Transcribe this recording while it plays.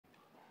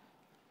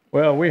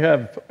Well, we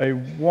have a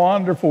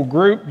wonderful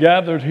group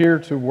gathered here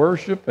to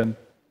worship, and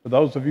for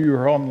those of you who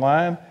are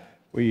online,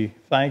 we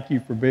thank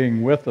you for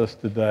being with us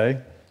today.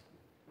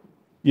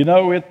 You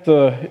know, it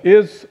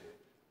is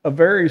a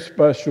very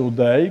special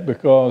day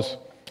because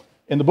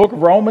in the book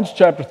of Romans,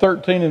 chapter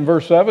 13 and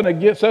verse 7,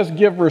 it says,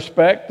 "Give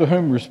respect to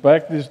whom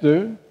respect is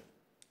due.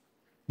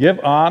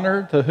 Give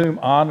honor to whom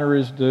honor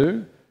is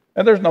due."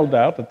 And there's no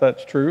doubt that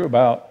that's true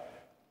about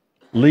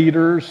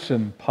leaders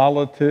and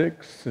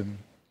politics and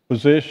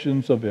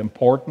positions of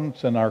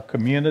importance in our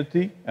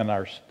community and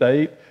our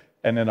state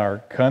and in our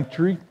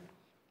country.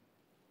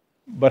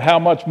 But how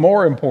much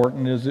more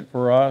important is it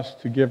for us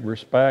to give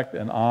respect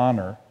and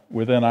honor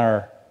within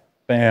our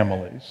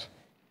families?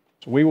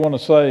 So we want to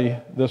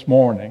say this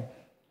morning,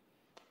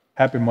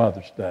 Happy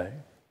Mother's Day.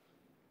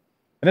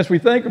 And as we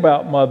think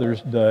about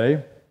Mother's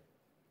Day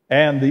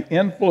and the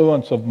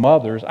influence of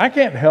mothers, I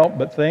can't help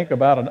but think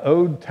about an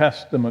Old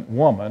Testament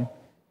woman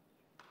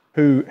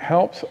who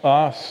helps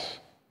us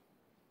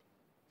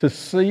to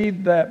see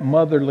that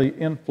motherly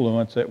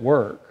influence at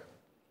work.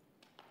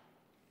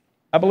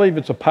 I believe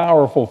it's a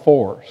powerful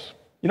force.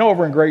 You know,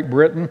 over in Great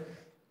Britain,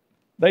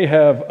 they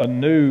have a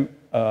new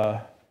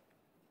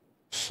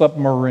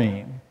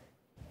submarine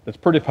that's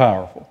pretty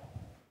powerful.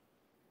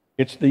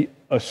 It's the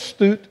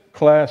Astute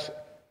class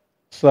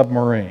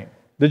submarine.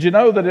 Did you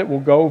know that it will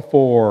go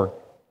for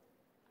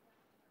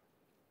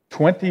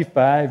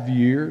 25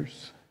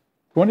 years?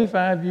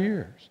 25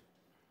 years.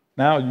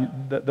 Now,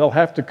 they'll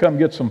have to come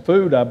get some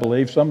food, I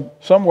believe,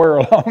 somewhere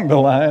along the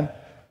line.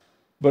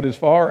 But as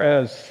far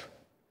as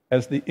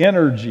the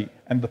energy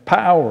and the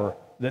power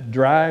that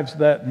drives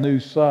that new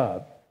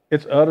sub,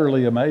 it's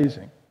utterly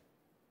amazing.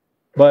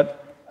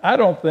 But I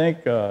don't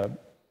think a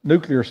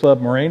nuclear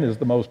submarine is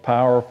the most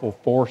powerful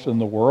force in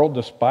the world,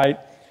 despite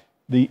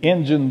the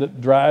engine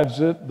that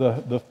drives it,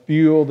 the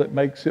fuel that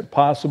makes it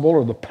possible,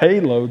 or the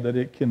payload that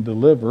it can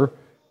deliver.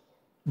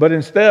 But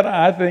instead,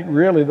 I think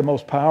really the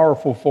most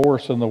powerful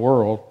force in the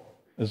world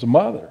is a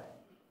mother.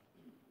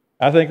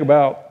 I think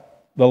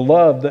about the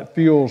love that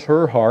fuels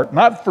her heart,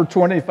 not for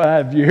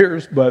 25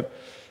 years, but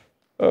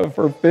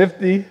for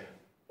 50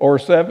 or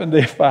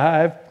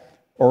 75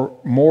 or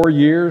more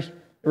years.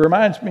 It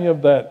reminds me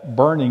of that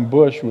burning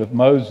bush with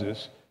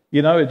Moses.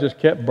 You know, it just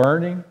kept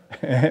burning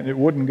and it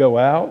wouldn't go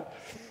out.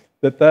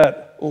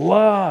 That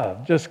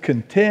love just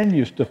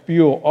continues to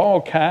fuel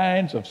all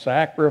kinds of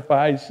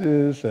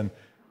sacrifices and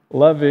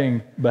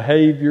loving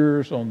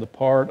behaviors on the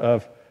part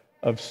of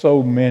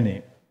so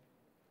many.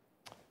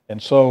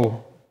 And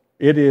so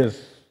it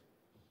is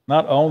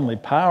not only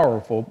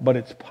powerful, but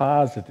it's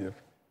positive.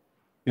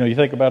 You know, you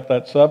think about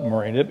that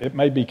submarine, it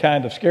may be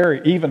kind of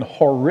scary, even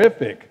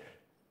horrific,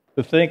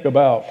 to think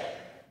about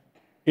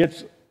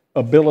its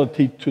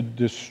ability to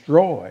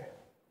destroy.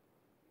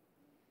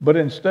 But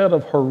instead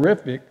of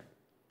horrific,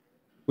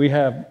 we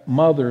have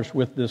mothers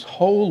with this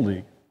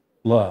holy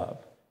love,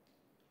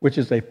 which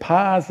is a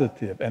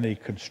positive and a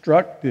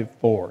constructive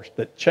force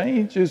that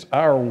changes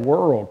our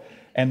world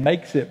and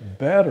makes it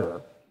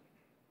better.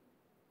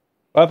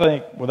 I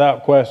think,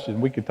 without question,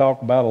 we could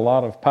talk about a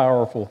lot of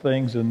powerful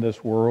things in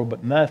this world,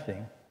 but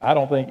nothing, I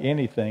don't think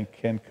anything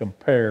can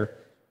compare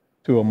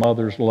to a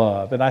mother's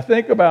love. And I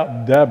think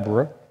about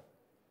Deborah,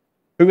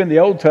 who in the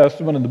Old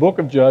Testament, in the book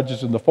of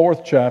Judges, in the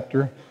 4th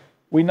chapter,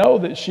 we know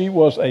that she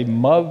was a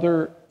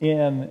mother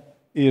in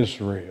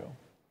Israel.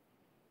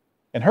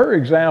 And her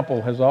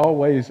example has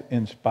always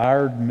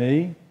inspired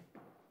me.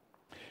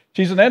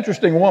 She's an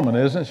interesting woman,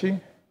 isn't she?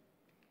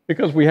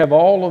 Because we have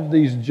all of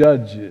these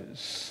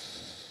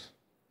judges.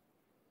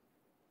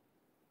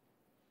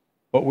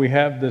 But we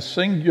have this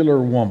singular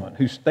woman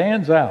who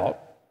stands out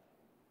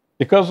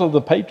because of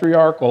the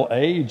patriarchal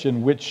age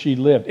in which she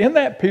lived. In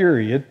that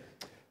period,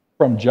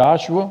 from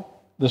Joshua,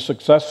 the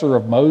successor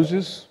of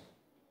Moses,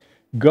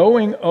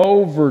 going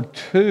over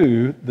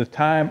to the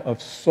time of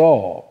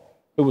Saul,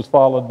 who was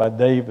followed by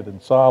David and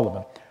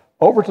Solomon,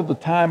 over to the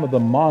time of the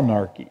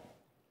monarchy.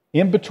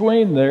 In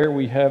between there,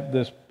 we have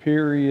this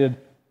period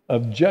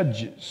of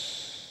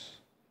judges.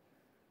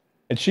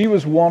 And she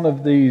was one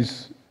of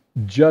these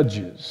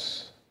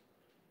judges.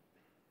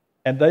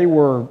 And they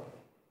were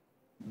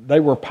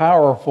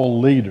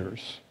powerful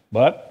leaders.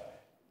 But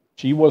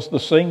she was the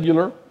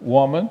singular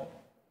woman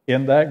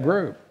in that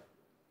group.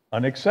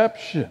 An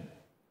exception,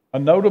 a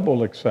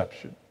notable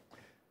exception.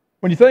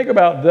 When you think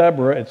about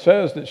Deborah, it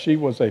says that she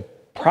was a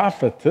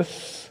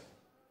prophetess.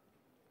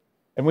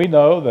 And we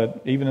know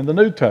that even in the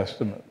New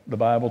Testament, the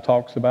Bible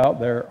talks about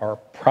there are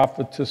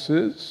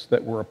prophetesses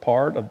that were a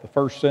part of the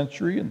first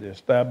century and the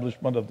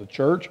establishment of the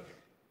church.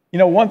 You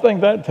know, one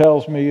thing that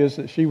tells me is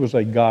that she was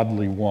a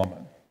godly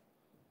woman.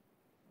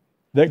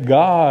 That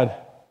God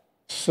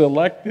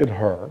selected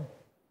her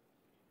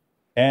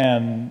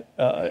and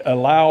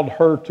allowed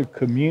her to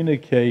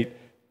communicate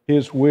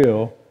His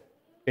will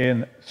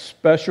in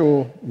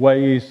special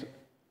ways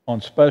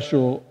on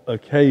special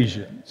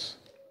occasions.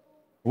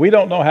 We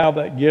don't know how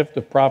that gift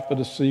of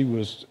prophecy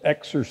was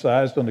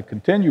exercised on a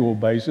continual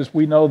basis.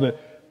 We know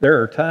that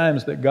there are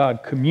times that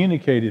God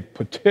communicated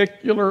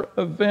particular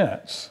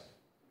events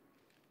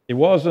It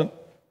wasn't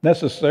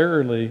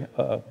necessarily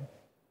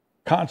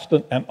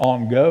constant and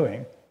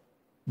ongoing,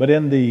 but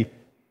in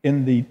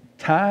the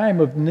time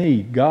of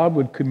need, God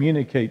would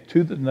communicate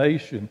to the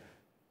nation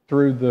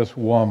through this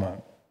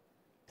woman.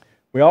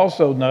 We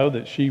also know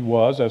that she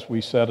was, as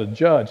we said, a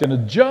judge. And a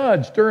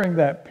judge during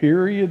that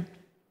period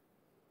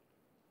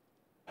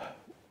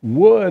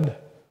would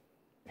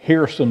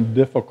hear some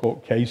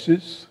difficult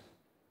cases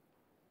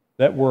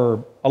that were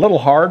a little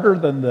harder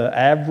than the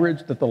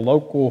average, that the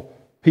local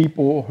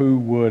people who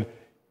would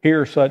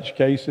hear such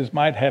cases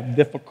might have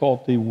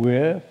difficulty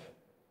with.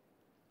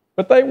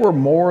 But they were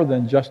more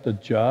than just a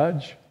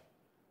judge.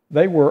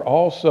 They were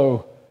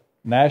also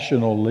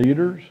national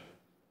leaders.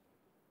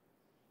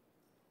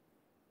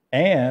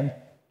 And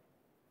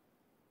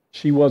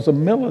she was a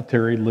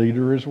military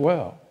leader as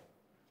well.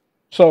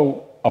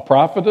 So a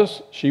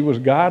prophetess, she was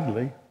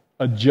godly.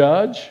 A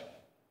judge,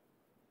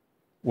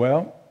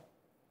 well,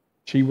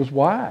 she was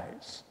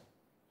wise.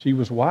 She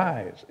was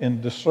wise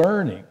in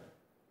discerning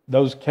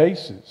those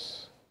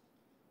cases.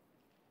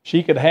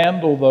 She could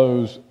handle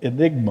those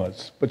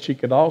enigmas, but she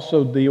could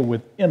also deal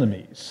with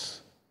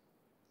enemies.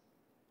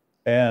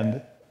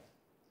 And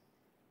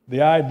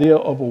the idea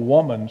of a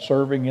woman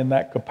serving in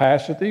that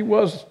capacity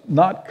was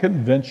not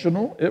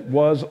conventional. It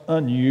was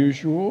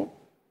unusual,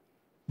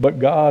 but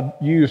God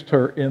used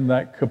her in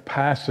that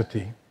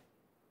capacity.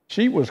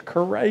 She was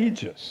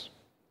courageous,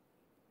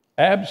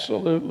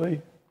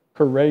 absolutely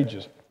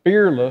courageous,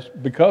 fearless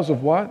because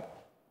of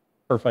what?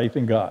 Her faith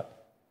in God.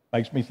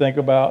 Makes me think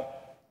about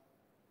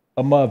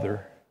a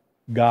mother,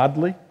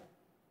 godly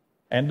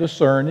and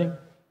discerning,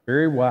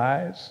 very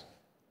wise,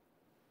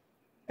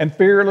 and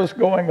fearless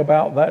going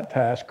about that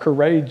task,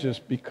 courageous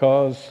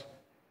because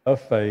of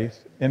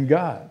faith in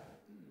God.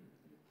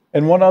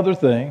 And one other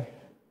thing,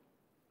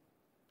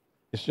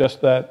 it's just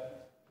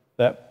that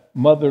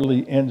motherly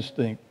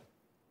instinct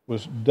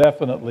was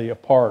definitely a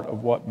part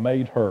of what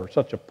made her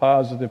such a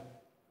positive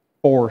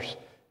force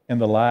in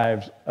the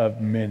lives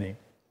of many.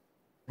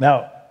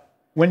 Now,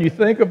 when you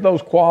think of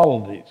those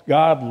qualities,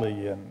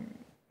 godly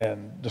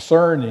and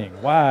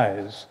discerning,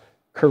 wise,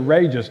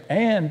 courageous,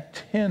 and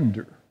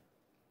tender,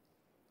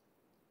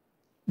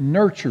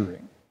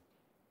 nurturing,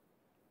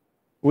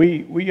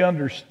 we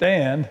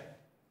understand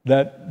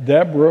that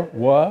Deborah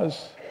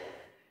was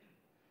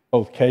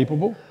both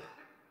capable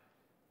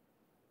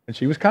and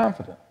she was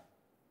confident.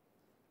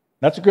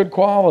 That's a good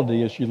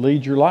quality as you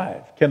lead your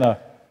life. Can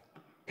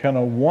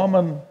a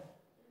woman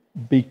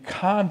be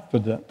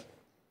confident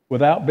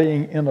without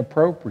being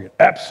inappropriate?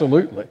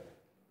 Absolutely.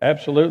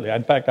 Absolutely.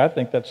 In fact, I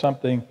think that's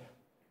something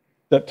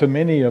that to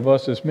many of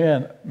us as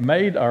men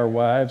made our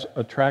wives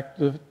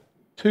attractive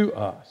to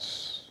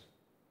us.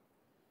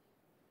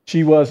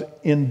 She was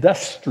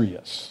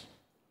industrious.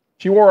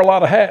 She wore a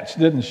lot of hats,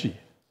 didn't she?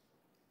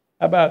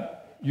 How about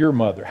your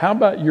mother? How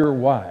about your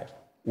wife?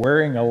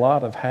 Wearing a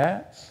lot of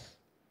hats?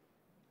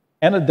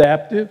 And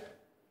adaptive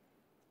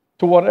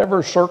to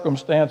whatever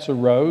circumstance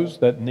arose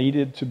that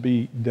needed to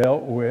be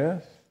dealt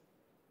with.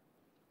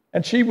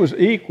 And she was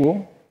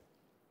equal,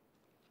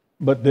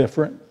 but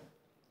different.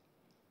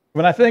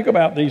 When I think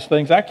about these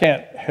things, I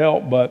can't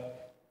help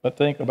but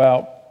think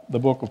about the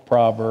book of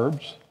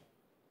Proverbs.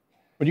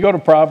 When you go to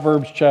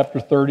Proverbs chapter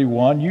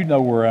 31, you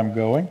know where I'm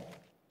going.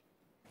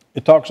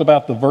 It talks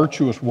about the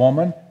virtuous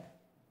woman,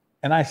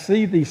 and I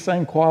see these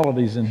same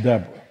qualities in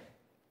Deborah.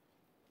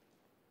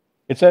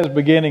 It says,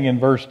 beginning in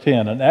verse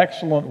 10, an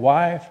excellent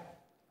wife,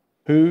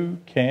 who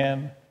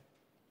can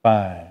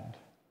find?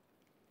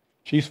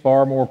 She's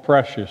far more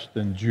precious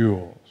than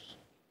jewels.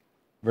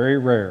 Very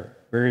rare,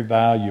 very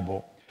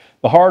valuable.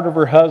 The heart of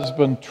her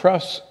husband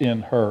trusts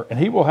in her, and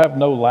he will have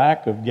no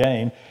lack of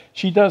gain.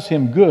 She does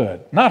him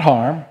good, not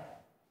harm,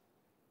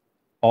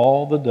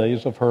 all the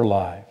days of her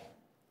life.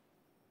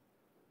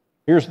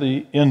 Here's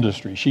the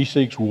industry. She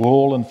seeks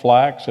wool and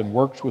flax and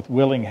works with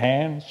willing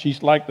hands.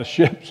 She's like the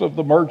ships of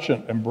the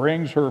merchant and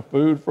brings her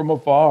food from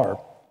afar.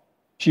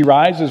 She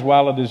rises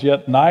while it is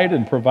yet night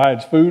and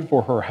provides food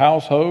for her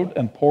household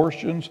and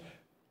portions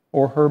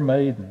for her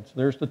maidens.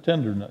 There's the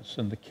tenderness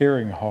and the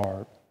caring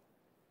heart.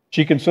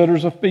 She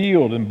considers a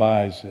field and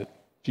buys it.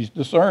 She's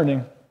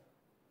discerning.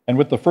 And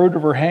with the fruit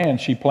of her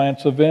hand, she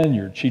plants a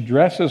vineyard. She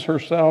dresses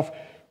herself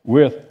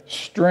with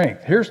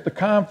strength. Here's the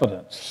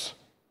confidence.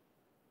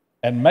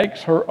 And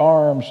makes her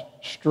arms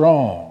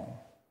strong.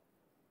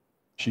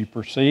 She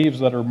perceives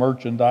that her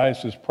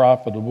merchandise is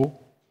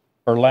profitable.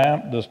 Her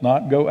lamp does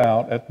not go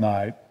out at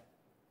night.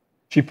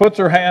 She puts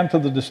her hand to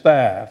the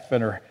distaff,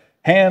 and her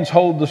hands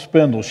hold the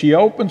spindle. She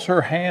opens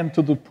her hand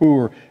to the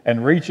poor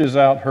and reaches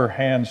out her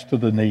hands to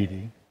the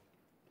needy.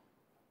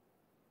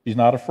 She's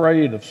not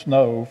afraid of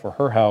snow for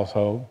her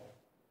household.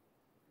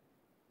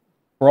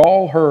 For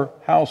all her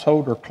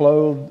household are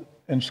clothed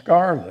in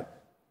scarlet.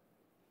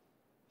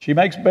 She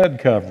makes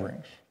bed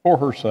coverings for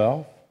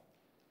herself.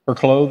 Her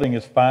clothing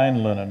is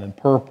fine linen and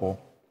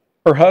purple.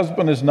 Her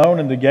husband is known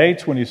in the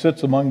gates when he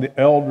sits among the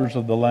elders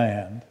of the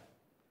land.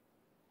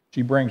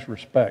 She brings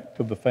respect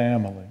to the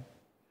family.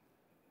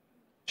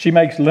 She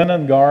makes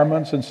linen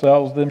garments and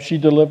sells them. She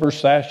delivers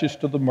sashes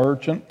to the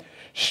merchant.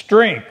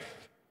 Strength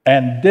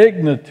and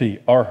dignity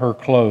are her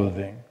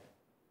clothing,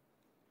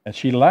 and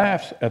she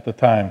laughs at the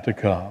time to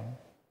come.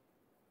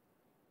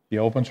 She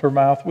opens her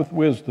mouth with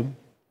wisdom,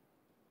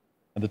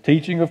 and the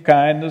teaching of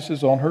kindness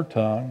is on her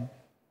tongue.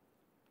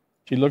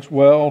 She looks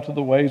well to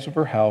the ways of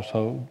her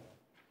household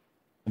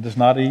and does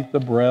not eat the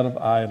bread of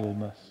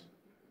idleness.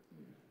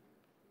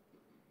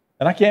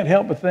 And I can't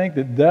help but think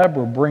that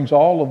Deborah brings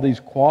all of these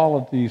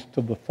qualities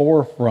to the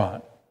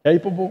forefront.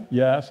 Capable,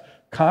 yes.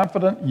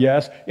 Confident,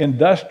 yes.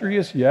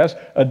 Industrious, yes.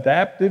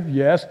 Adaptive,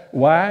 yes.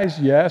 Wise,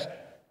 yes.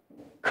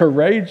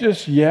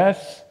 Courageous,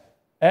 yes.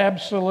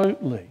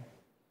 Absolutely.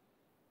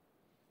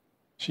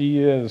 She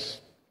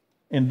is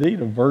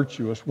indeed a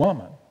virtuous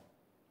woman.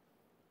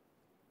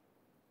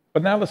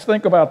 But now let's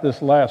think about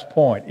this last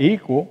point.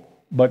 Equal,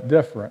 but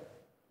different.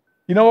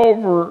 You know,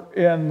 over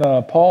in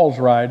Paul's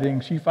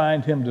writings, you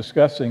find him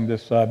discussing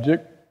this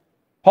subject.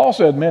 Paul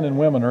said men and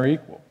women are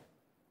equal.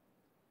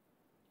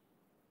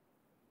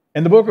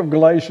 In the book of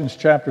Galatians,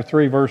 chapter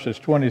 3, verses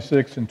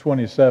 26 and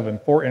 27,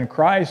 for in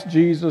Christ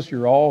Jesus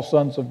you're all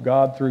sons of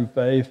God through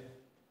faith,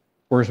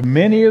 for as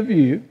many of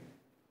you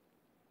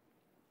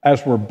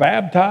as were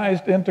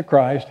baptized into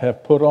Christ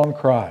have put on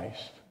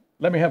Christ.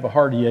 Let me have a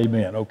hearty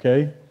amen,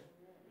 okay?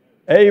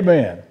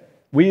 Amen.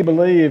 We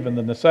believe in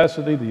the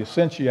necessity, the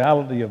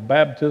essentiality of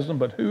baptism,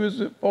 but who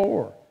is it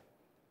for?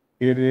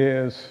 It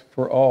is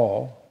for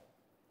all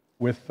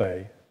with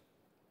faith.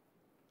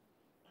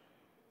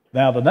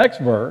 Now, the next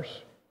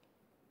verse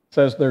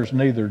says there's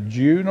neither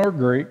Jew nor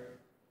Greek,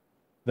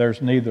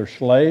 there's neither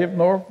slave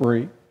nor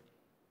free,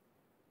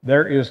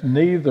 there is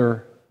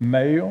neither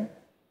male,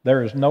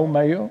 there is no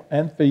male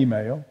and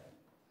female,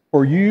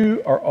 for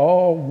you are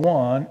all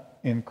one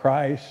in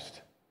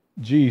Christ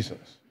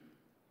Jesus.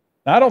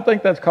 Now, I don't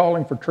think that's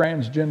calling for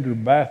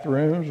transgender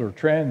bathrooms or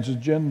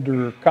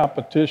transgender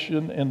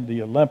competition in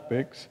the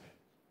Olympics.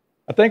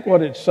 I think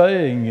what it's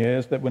saying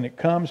is that when it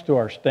comes to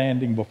our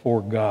standing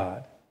before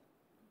God,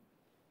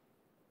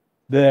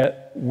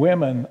 that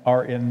women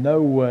are in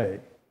no way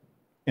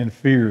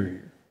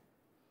inferior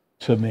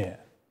to men.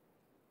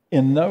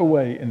 In no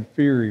way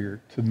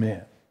inferior to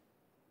men.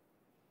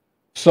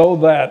 So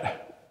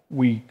that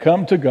we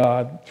come to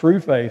God through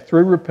faith,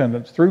 through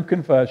repentance, through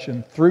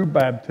confession, through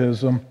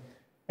baptism,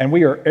 and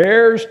we are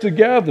heirs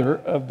together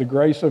of the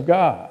grace of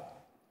God.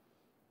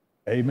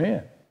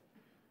 Amen.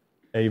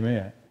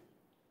 Amen.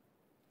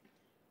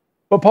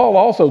 But Paul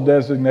also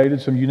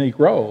designated some unique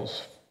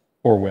roles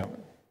for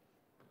women.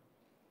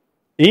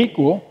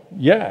 Equal,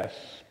 yes.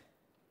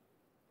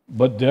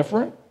 But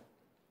different?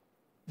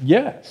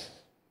 Yes.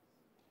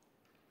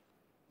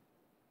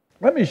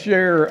 Let me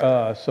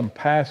share some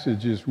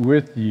passages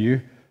with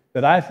you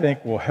that I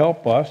think will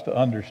help us to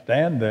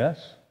understand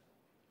this.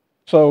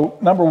 So,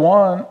 number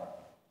one,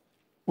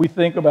 we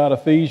think about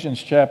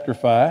Ephesians chapter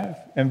 5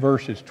 and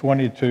verses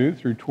 22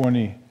 through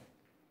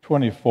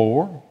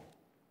 24,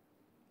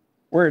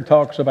 where it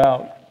talks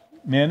about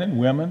men and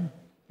women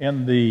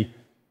in the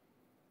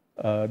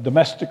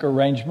domestic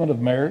arrangement of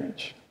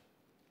marriage.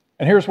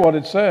 And here's what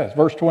it says,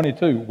 verse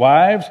 22,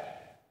 wives,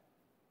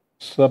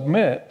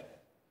 submit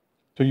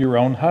to your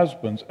own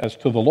husbands as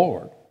to the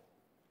Lord.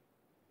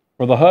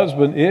 For the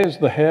husband is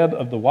the head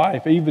of the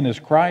wife, even as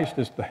Christ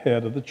is the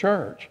head of the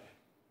church,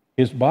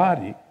 his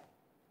body,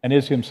 and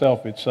is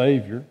himself its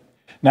Savior.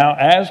 Now,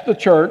 as the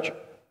church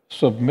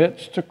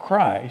submits to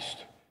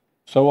Christ,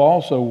 so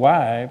also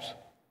wives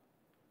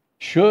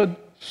should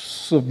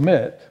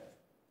submit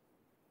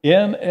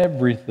in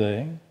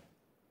everything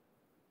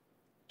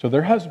to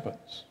their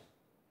husbands.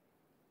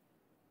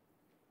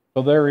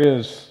 So there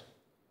is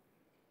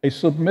a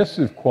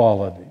submissive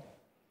quality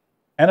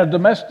and a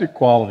domestic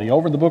quality.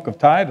 Over in the book of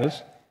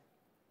Titus,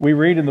 we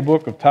read in the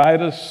book of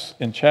Titus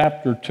in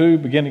chapter 2,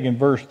 beginning in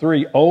verse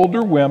 3,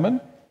 older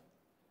women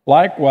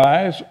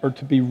likewise are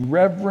to be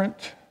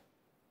reverent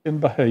in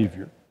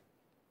behavior,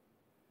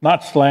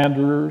 not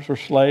slanderers or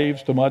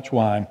slaves to much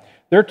wine.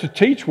 They're to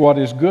teach what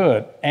is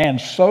good and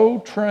so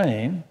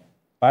train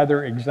by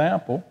their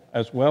example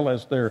as well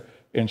as their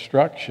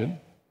instruction,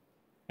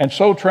 and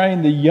so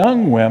train the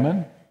young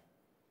women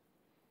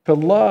to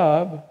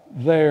love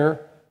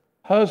their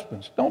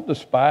husbands. Don't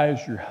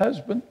despise your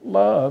husband.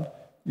 Love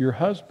your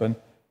husband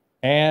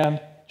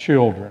and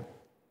children.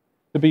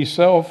 To be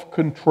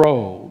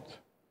self-controlled,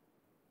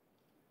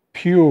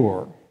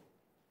 pure,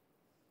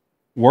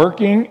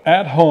 working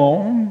at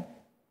home,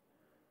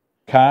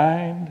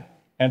 kind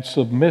and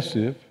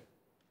submissive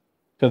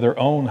to their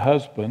own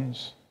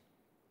husbands,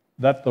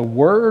 that the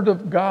word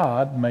of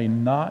God may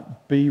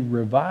not be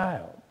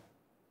reviled.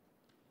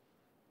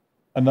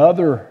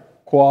 Another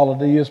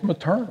quality is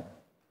maternal.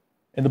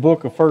 In the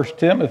book of 1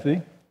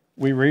 Timothy,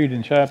 we read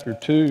in chapter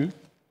 2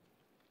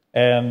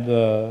 and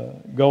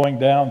going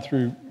down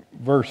through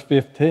verse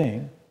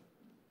 15.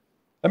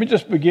 Let me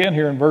just begin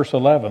here in verse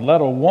 11.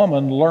 Let a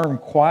woman learn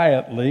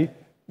quietly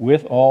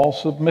with all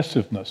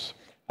submissiveness.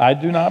 I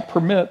do not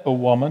permit a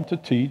woman to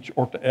teach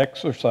or to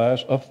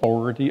exercise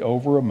authority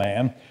over a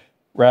man.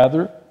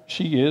 Rather,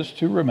 she is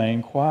to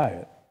remain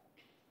quiet.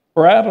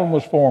 For Adam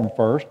was formed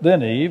first,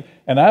 then Eve,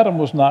 and Adam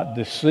was not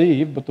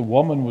deceived, but the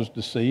woman was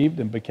deceived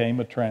and became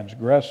a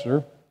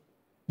transgressor.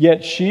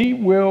 Yet she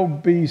will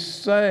be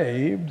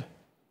saved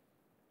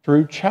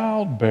through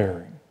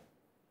childbearing,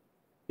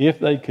 if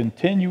they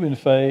continue in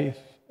faith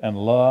and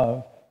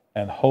love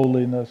and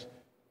holiness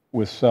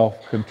with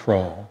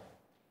self-control.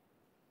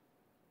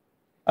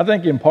 I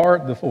think in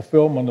part the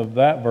fulfillment of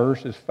that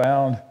verse is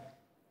found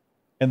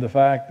in the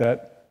fact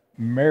that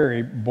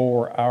Mary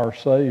bore our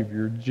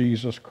Savior,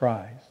 Jesus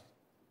Christ.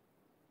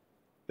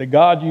 That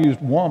God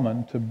used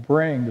woman to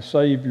bring the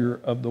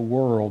Savior of the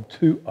world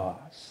to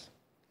us.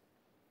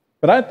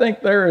 But I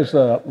think there is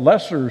a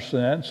lesser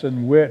sense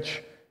in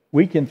which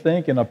we can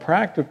think in a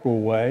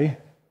practical way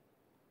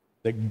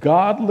that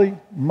godly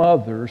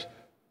mothers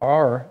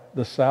are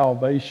the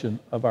salvation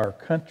of our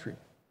country.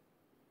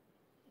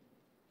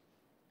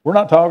 We're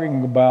not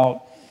talking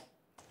about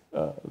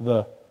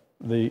the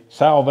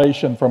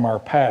salvation from our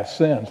past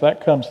sins.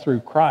 That comes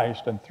through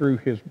Christ and through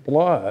His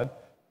blood.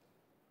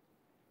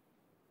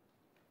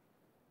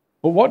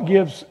 But what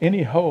gives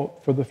any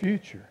hope for the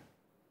future?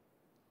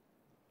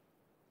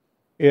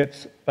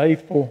 It's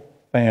faithful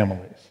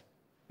families.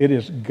 It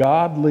is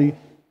godly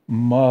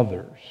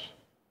mothers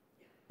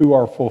who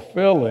are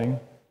fulfilling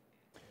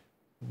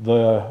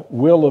the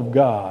will of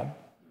God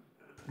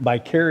by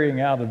carrying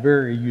out a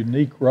very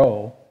unique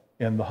role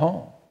in the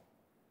home.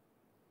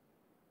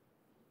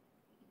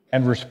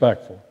 And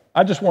respectful.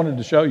 I just wanted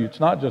to show you, it's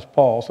not just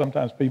Paul.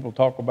 Sometimes people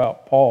talk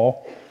about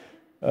Paul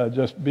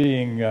just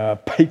being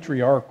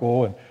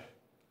patriarchal,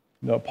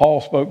 and Paul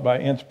spoke by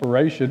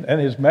inspiration, and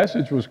his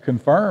message was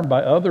confirmed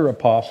by other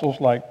apostles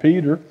like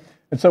Peter.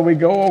 And so we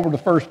go over to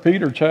 1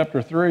 Peter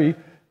chapter 3,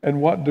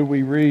 and what do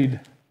we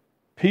read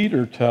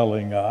Peter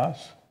telling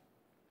us?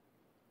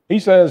 He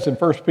says in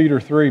 1 Peter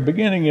 3,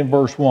 beginning in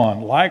verse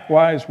 1,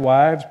 "Likewise,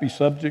 wives, be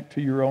subject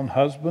to your own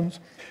husbands,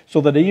 so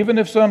that even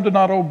if some do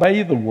not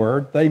obey the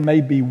word, they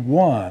may be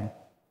won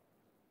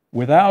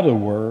without a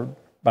word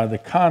by the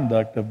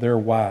conduct of their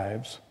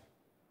wives,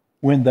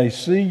 when they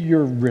see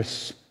your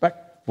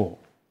respectful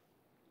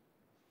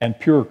and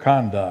pure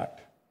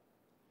conduct.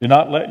 Do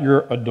not let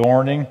your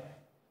adorning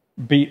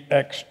be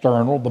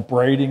external, the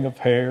braiding of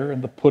hair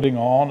and the putting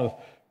on of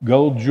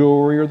gold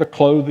jewelry or the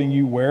clothing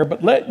you wear,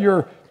 but let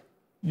your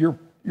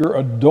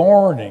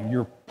adorning,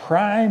 your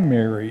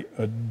primary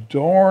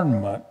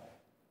adornment,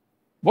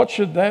 what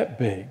should that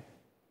be?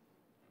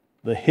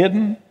 The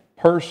hidden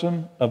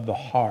person of the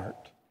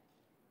heart,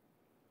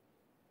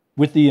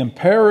 with the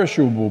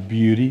imperishable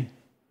beauty,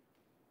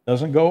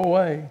 doesn't go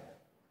away,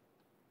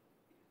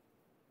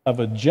 of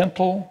a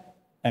gentle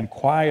and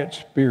quiet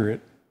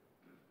spirit,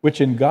 which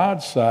in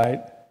God's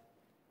sight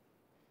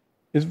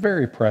is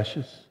very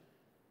precious.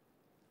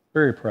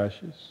 Very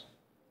precious.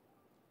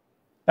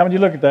 Now, when you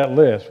look at that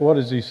list, what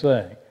is he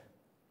saying?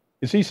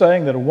 Is he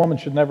saying that a woman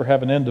should never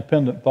have an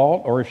independent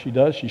thought, or if she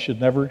does, she should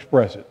never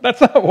express it?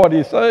 That's not what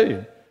he's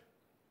saying.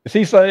 Is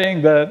he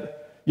saying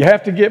that you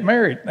have to get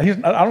married?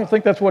 I don't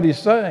think that's what he's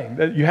saying.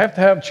 That you have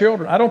to have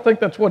children. I don't think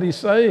that's what he's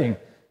saying.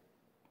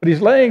 But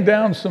he's laying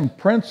down some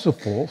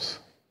principles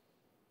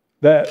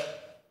that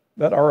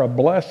are a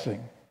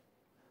blessing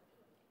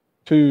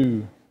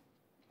to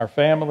our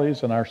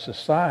families and our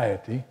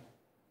society,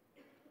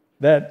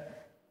 that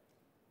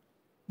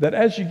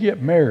as you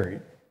get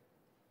married,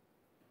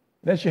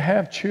 and as you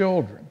have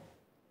children,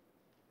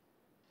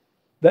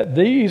 that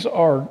these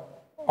are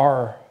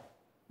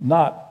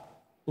not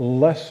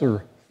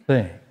lesser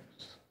things,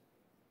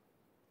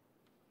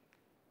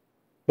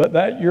 but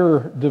that your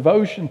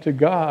devotion to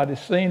God is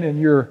seen in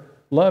your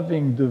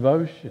loving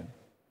devotion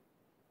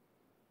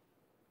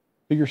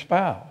to your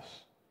spouse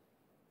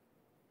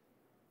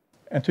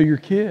and to your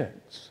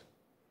kids.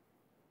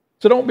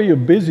 So don't be a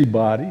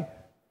busybody.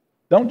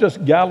 Don't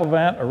just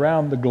gallivant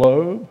around the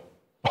globe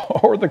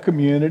or the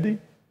community.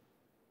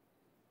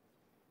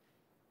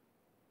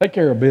 Take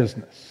care of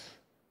business.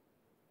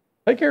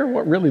 Take care of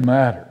what really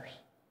matters.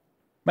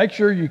 Make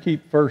sure you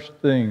keep first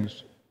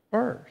things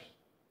first.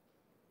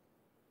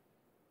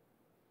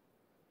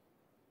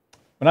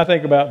 When I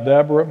think about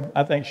Deborah,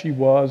 I think she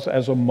was,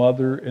 as a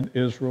mother in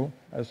Israel,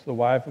 as the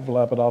wife of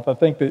Lapidoth, I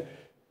think that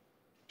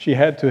she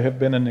had to have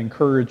been an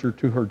encourager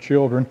to her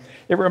children.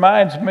 It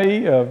reminds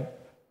me of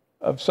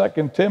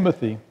 2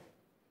 Timothy,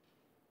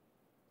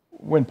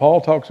 when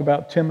Paul talks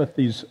about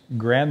Timothy's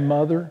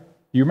grandmother.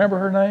 Do you remember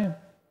her name?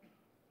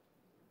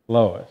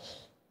 Lois.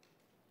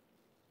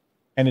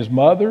 And his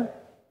mother,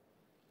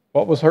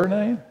 what was her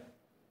name?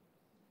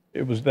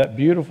 It was that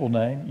beautiful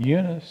name,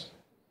 Eunice.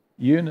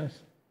 Eunice.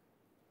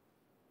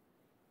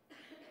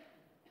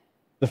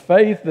 The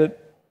faith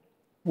that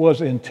was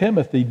in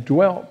Timothy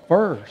dwelt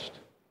first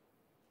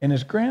in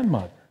his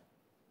grandmother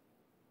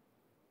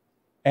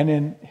and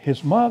in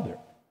his mother.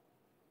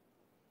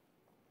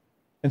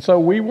 And so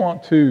we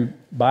want to,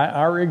 by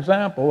our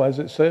example, as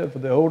it said for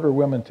the older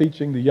women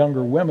teaching the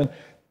younger women,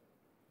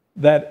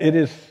 that it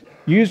is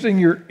using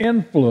your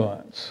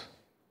influence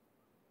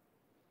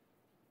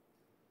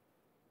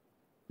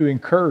to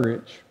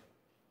encourage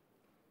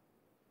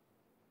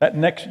that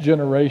next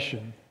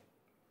generation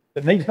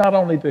that needs not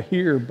only to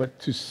hear, but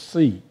to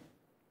see,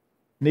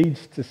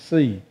 needs to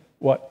see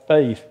what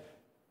faith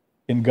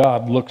in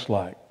God looks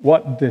like,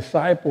 what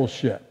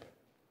discipleship,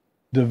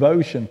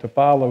 devotion to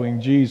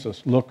following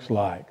Jesus looks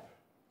like.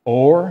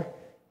 Or,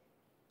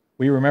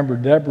 we remember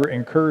Deborah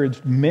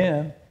encouraged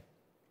men.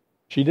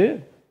 She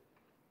did.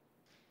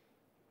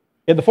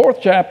 In the 4th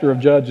chapter of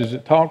Judges,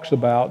 it talks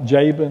about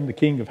Jabin, the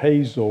king of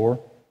Hazor,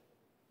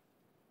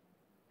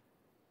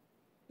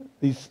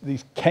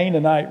 these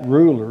Canaanite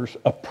rulers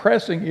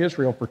oppressing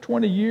Israel for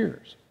 20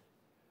 years.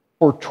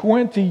 For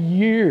 20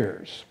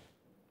 years,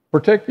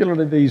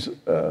 particularly these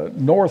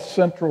north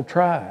central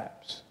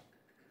tribes.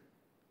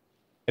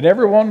 And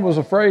everyone was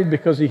afraid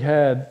because he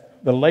had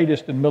the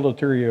latest in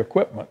military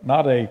equipment,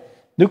 not a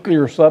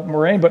nuclear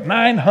submarine, but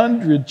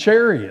 900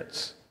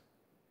 chariots.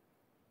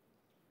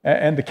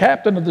 And the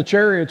captain of the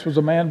chariots was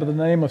a man by the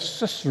name of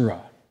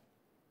Sisera.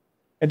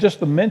 And just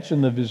the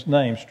mention of his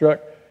name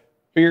struck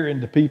fear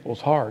into people's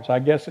hearts. I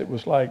guess it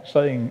was like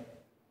saying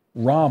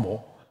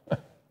Rommel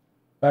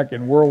back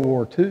in World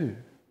War II.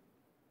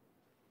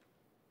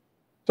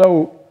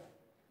 So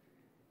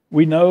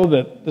we know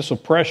that this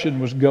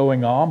oppression was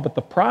going on, but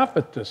the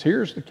prophetess,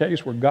 here's the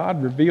case where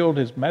God revealed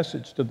his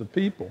message to the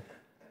people.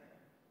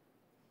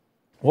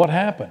 What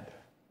happened?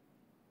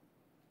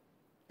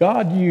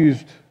 God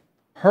used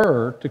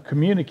her to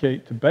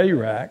communicate to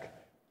Barak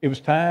it was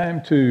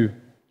time to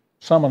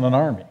summon an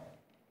army.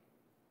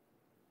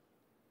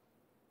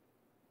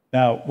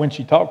 Now, when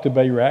she talked to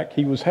Barak,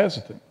 he was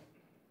hesitant.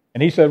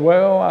 And he said,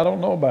 well, I don't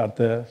know about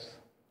this,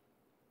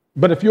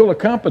 but if you'll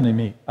accompany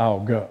me, I'll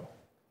go.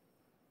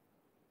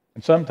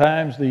 And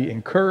sometimes the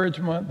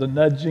encouragement, the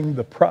nudging,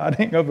 the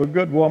prodding of a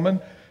good woman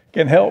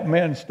can help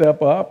men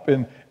step up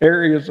in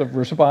areas of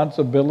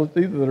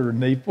responsibility that are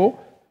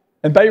needful.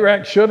 And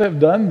Barak should have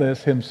done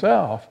this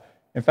himself.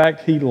 In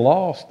fact, he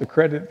lost the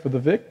credit for the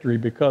victory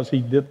because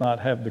he did not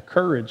have the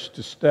courage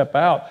to step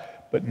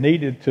out, but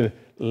needed to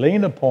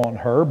lean upon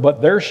her.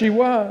 But there she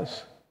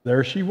was.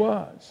 There she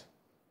was.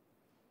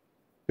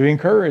 To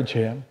encourage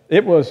him.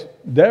 It was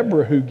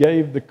Deborah who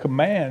gave the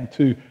command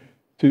to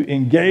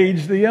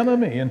engage the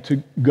enemy and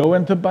to go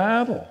into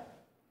battle.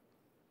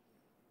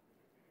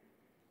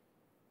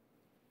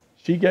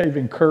 She gave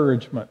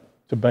encouragement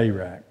to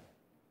Barak.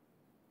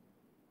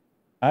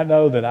 I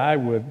know that I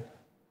would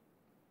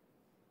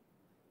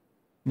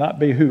not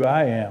be who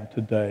I am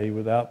today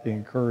without the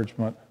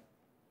encouragement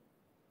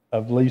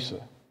of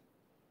Lisa,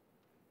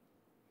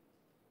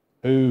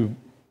 who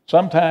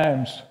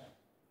sometimes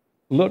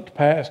looked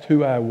past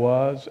who I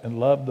was and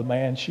loved the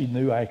man she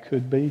knew I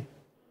could be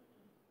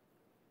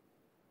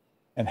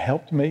and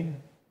helped me.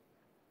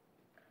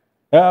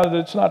 Now,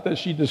 it's not that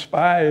she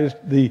despised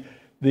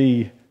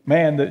the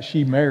man that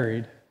she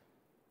married,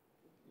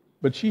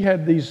 but she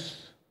had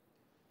this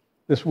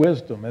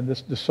wisdom and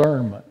this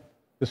discernment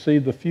to see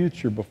the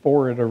future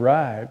before it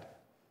arrived.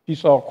 She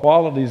saw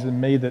qualities in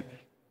me that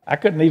I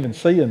couldn't even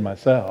see in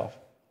myself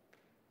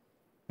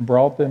and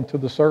brought them to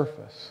the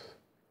surface.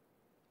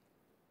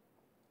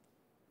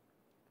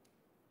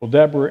 Well,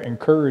 Deborah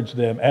encouraged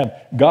them, and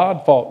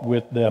God fought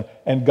with them,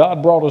 and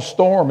God brought a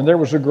storm, and there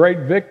was a great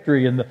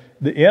victory. And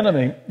the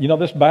enemy,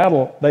 this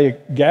battle, they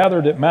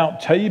gathered at Mount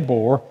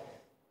Tabor,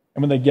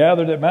 and when they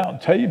gathered at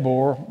Mount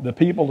Tabor, the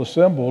people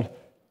assembled.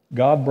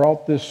 God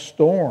brought this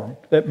storm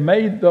that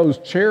made those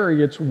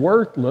chariots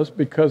worthless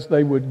because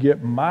they would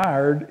get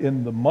mired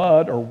in the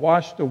mud or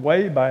washed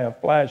away by a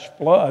flash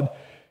flood,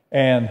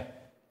 and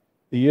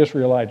the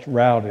Israelites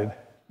routed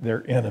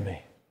their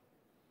enemy.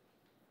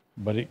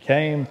 But it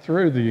came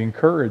through the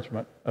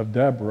encouragement of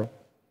Deborah.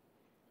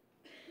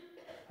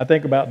 I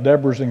think about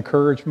Deborah's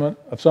encouragement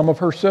of some of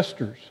her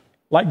sisters,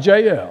 like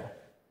Jael.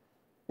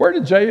 Where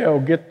did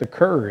Jael get the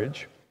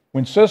courage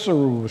when Sisera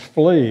was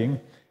fleeing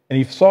and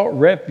he sought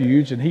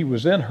refuge and he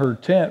was in her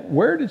tent?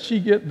 Where did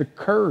she get the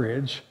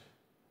courage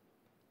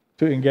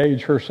to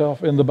engage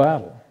herself in the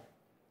battle,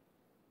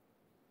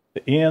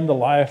 to end the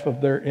life of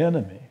their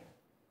enemy?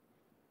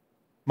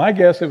 My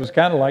guess, it was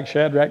kind of like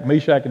Shadrach,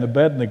 Meshach, and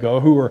Abednego,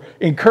 who were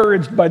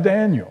encouraged by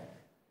Daniel.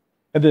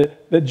 And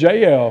that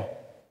Jael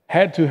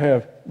had to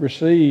have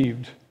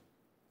received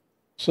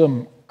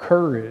some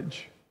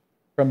courage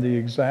from the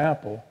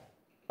example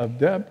of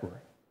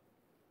Deborah.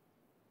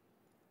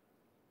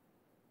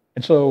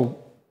 And so,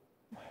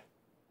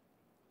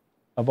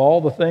 of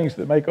all the things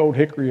that make Old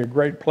Hickory a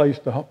great place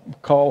to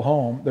call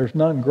home, there's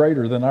none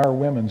greater than our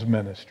women's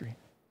ministry.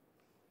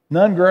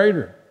 None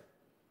greater.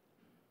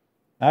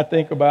 I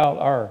think about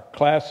our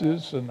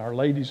classes and our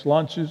ladies'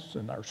 lunches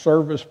and our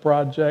service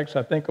projects.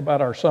 I think about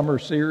our summer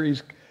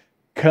series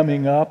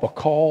coming up, A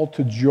Call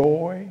to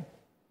Joy.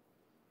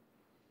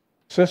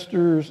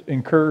 Sisters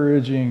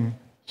encouraging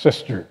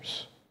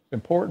sisters.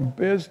 Important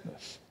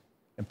business.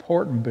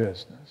 Important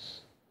business.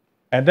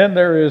 And then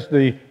there is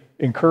the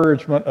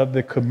encouragement of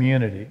the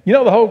community.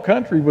 The whole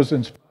country was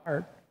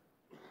inspired.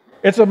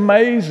 It's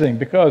amazing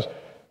because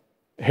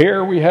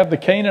here we have the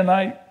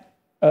Canaanite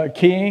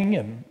king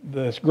and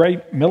this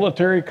great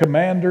military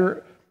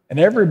commander, and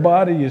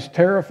everybody is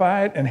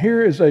terrified. And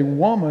here is a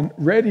woman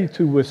ready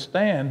to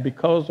withstand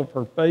because of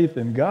her faith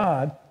in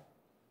God.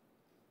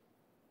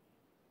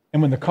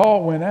 And when the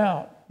call went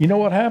out, you know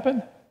what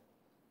happened?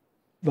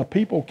 The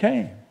people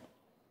came.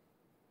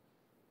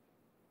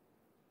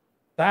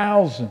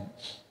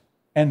 Thousands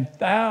and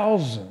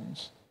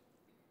thousands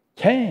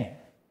came.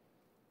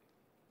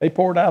 They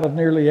poured out of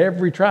nearly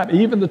every tribe,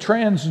 even the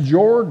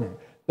Transjordan.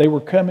 They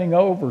were coming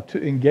over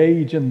to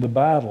engage in the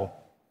battle.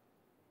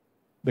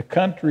 The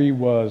country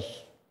was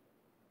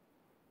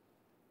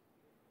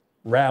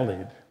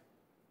rallied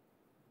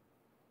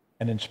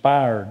and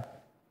inspired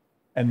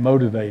and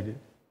motivated.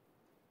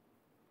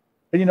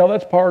 And you know,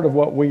 that's part of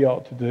what we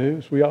ought to do,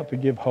 is we ought to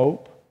give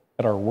hope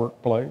at our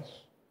workplace,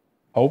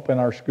 hope in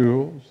our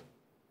schools,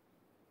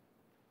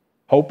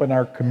 hope in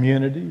our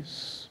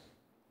communities.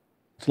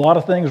 There's a lot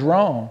of things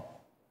wrong,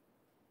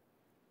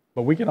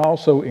 but we can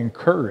also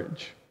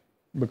encourage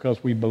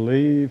because we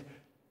believe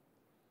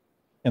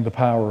in the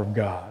power of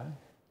God.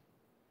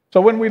 So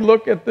when we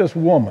look at this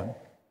woman,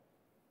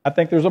 I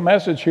think there's a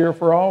message here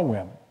for all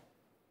women,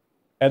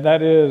 and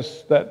that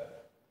is that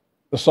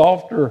the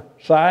softer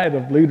side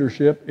of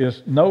leadership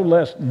is no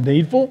less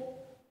needful,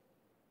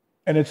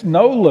 and it's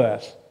no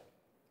less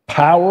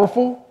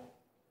powerful.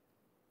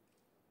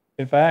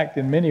 In fact,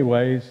 in many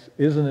ways,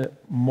 isn't it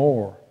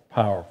more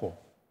powerful?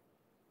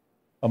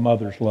 A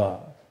mother's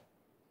love.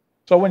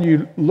 So when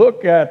you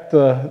look at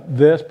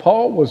this,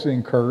 Paul was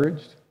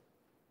encouraged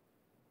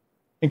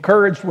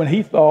when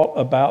he thought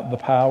about the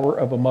power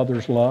of a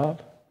mother's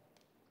love.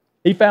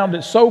 He found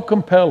it so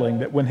compelling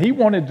that when he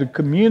wanted to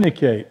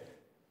communicate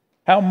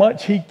how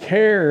much he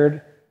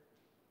cared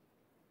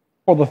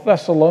for the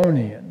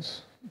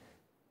Thessalonians,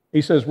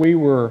 he says, we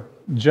were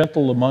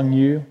gentle among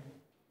you,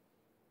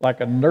 like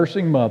a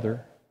nursing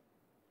mother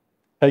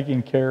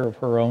taking care of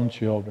her own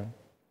children.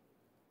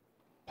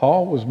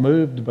 Paul was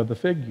moved by the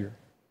figure,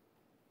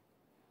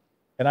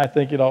 and I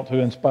think it ought to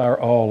inspire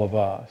all of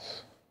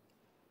us.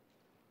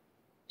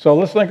 So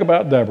let's think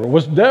about Deborah.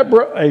 Was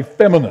Deborah a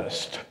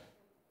feminist?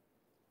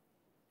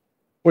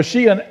 Was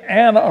she an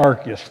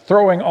anarchist,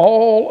 throwing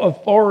all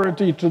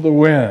authority to the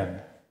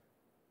wind?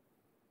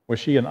 Was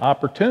she an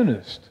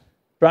opportunist,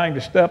 trying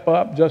to step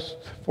up just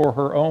for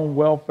her own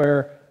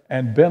welfare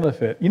and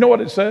benefit? You know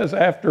what it says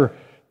after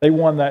they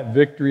won that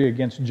victory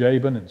against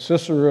Jabin and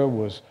Sisera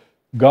was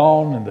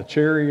gone and the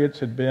chariots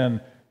had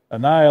been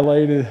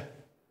annihilated?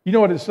 You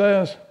know what it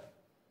says?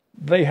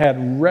 They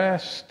had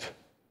rest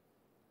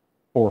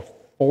for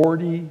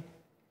 40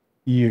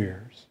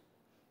 years.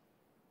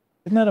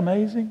 Isn't that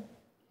amazing?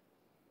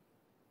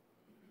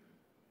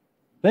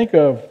 Think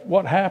of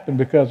what happened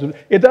because of it.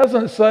 It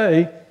doesn't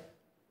say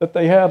that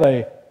they had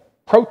a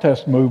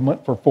protest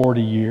movement for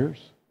 40 years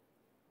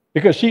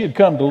because she had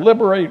come to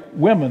liberate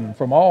women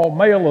from all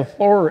male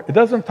authority. It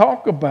doesn't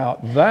talk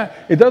about that.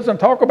 It doesn't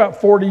talk about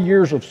 40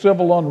 years of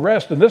civil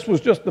unrest, and this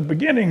was just the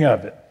beginning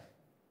of it.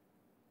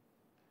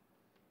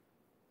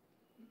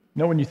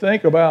 You know, when you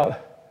think about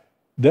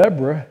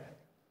Deborah,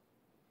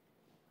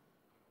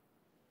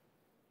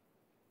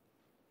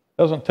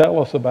 it doesn't tell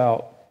us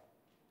about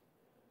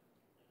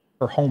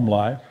her home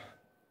life.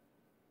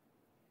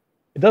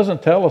 It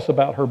doesn't tell us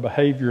about her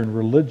behavior in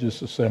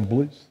religious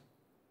assemblies.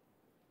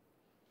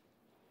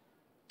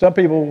 Some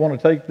people want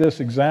to take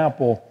this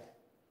example,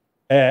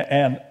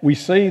 and we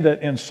see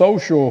that in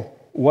social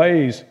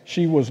ways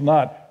she was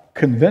not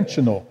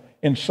conventional.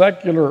 In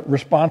secular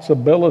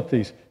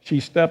responsibilities, she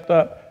stepped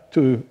up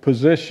to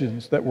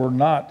positions that were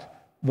not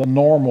the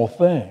normal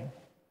thing.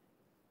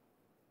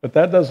 But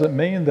that doesn't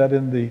mean that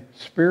in the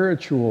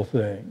spiritual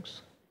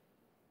things,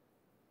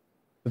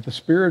 that the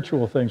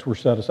spiritual things were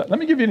set aside. Let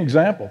me give you an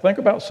example. Think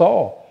about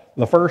Saul,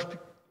 the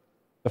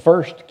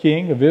first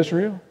king of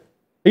Israel.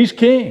 He's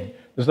king.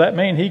 Does that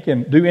mean he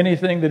can do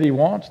anything that he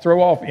wants,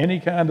 throw off any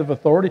kind of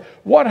authority?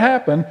 What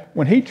happened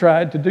when he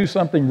tried to do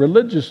something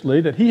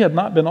religiously that he had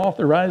not been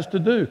authorized to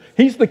do?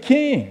 He's the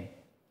king.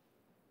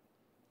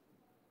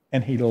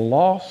 And he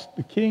lost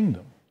the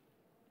kingdom.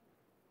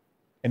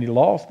 And he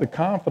lost the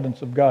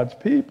confidence of God's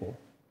people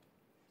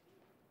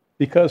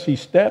because he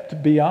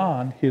stepped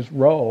beyond his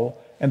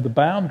role and the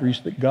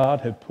boundaries that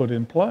God had put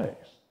in place.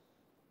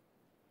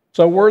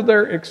 So were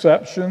there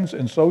exceptions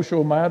in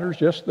social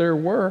matters? Yes, there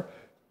were.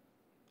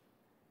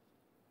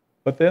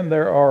 But then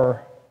there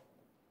are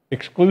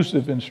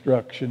exclusive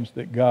instructions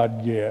that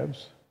God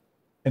gives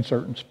in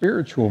certain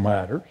spiritual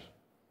matters,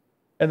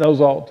 and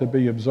those ought to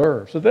be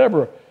observed. So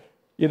Deborah,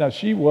 you know,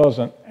 she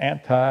wasn't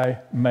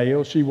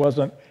anti-male. She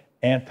wasn't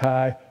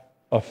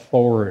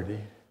anti-authority.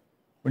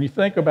 When you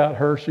think about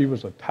her, she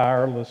was a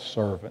tireless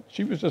servant.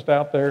 She was just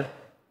out there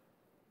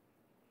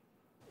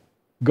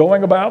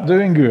going about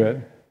doing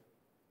good,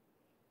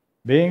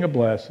 being a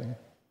blessing.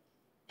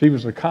 She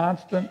was a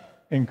constant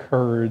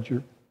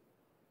encourager.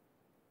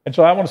 And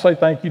so I want to say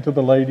thank you to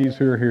the ladies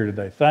who are here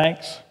today.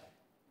 Thanks.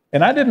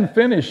 And I didn't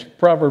finish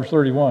Proverbs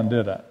 31,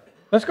 did I?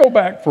 Let's go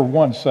back for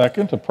 1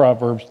 second to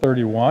Proverbs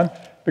 31,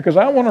 because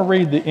I want to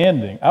read the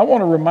ending. I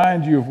want to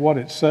remind you of what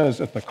it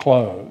says at the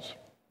close.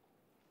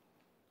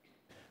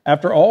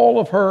 After all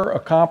of her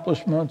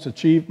accomplishments,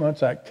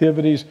 achievements,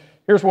 activities,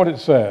 here's what it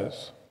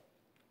says.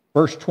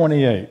 Verse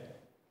 28.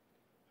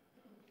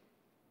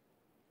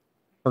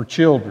 Her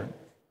children,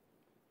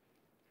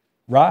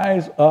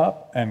 rise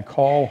up and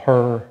call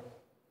her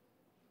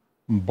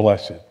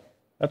blessed.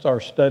 That's our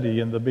study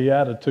in the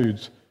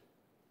Beatitudes.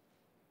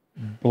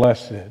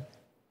 Blessed.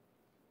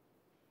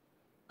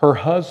 Her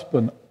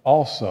husband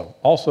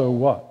also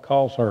what?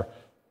 Calls her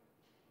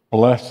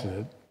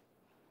blessed.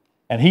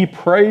 And he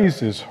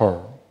praises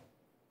her.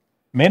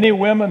 Many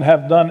women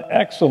have done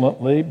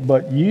excellently,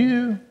 but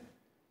you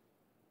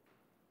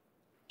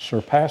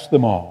surpass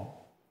them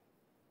all.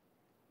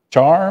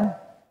 Charm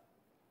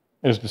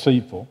is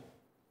deceitful,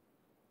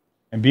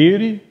 and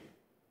beauty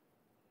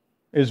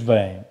is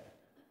vain.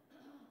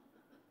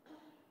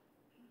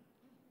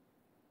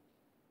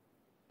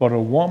 But a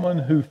woman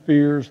who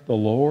fears the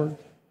Lord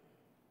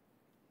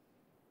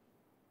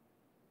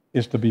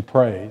is to be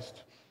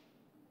praised.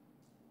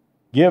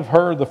 Give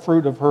her the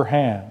fruit of her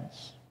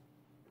hands,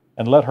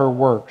 and let her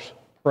works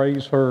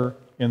praise her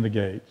in the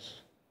gates.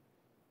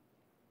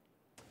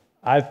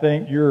 I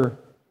think your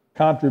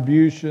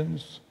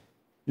contributions,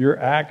 your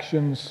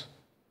actions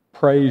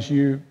praise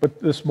you, but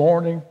this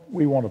morning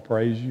we want to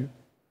praise you.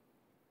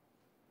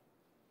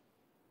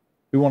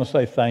 We want to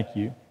say thank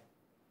you,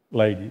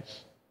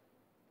 ladies.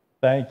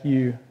 Thank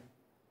you,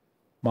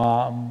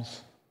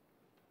 moms,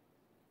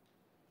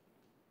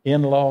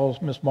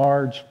 in-laws, Miss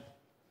Marge.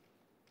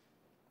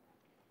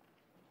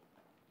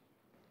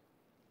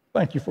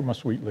 Thank you for my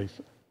sweet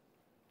Lisa.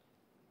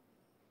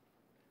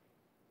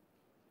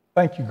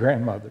 Thank you,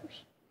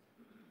 grandmothers.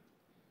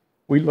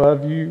 We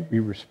love you, we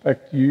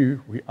respect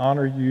you, we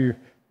honor you,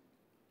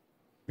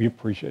 we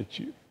appreciate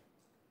you.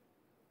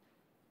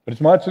 But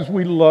as much as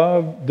we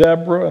love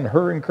Deborah and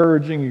her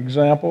encouraging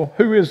example,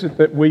 who is it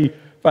that we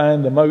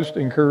find the most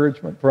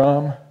encouragement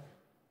from?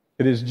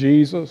 It is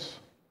Jesus,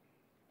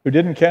 who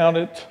didn't count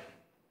it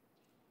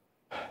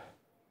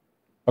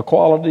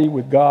equality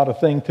with God a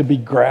thing to be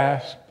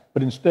grasped,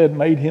 but instead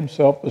made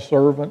himself a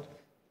servant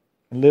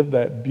and lived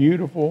that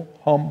beautiful,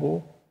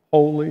 humble,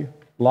 holy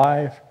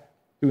life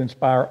to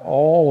inspire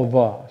all of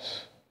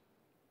us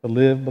to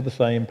live by the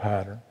same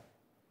pattern.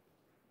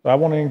 So I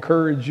want to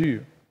encourage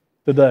you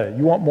today.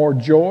 You want more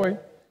joy?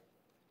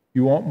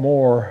 You want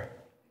more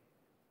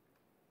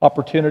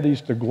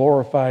opportunities to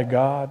glorify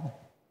God?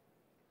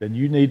 Then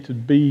you need to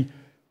be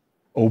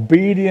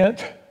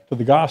obedient to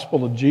the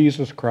gospel of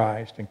Jesus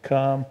Christ and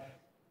come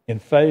in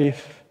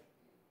faith,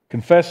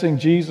 confessing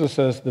Jesus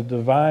as the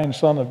divine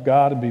Son of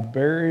God, and be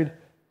buried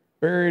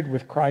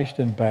with Christ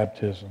in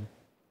baptism.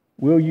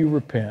 Will you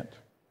repent?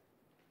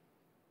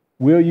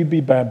 Will you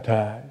be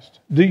baptized?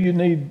 Do you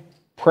need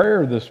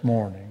prayer this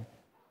morning?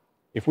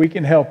 If we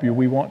can help you,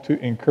 we want to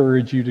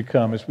encourage you to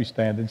come as we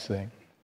stand and sing.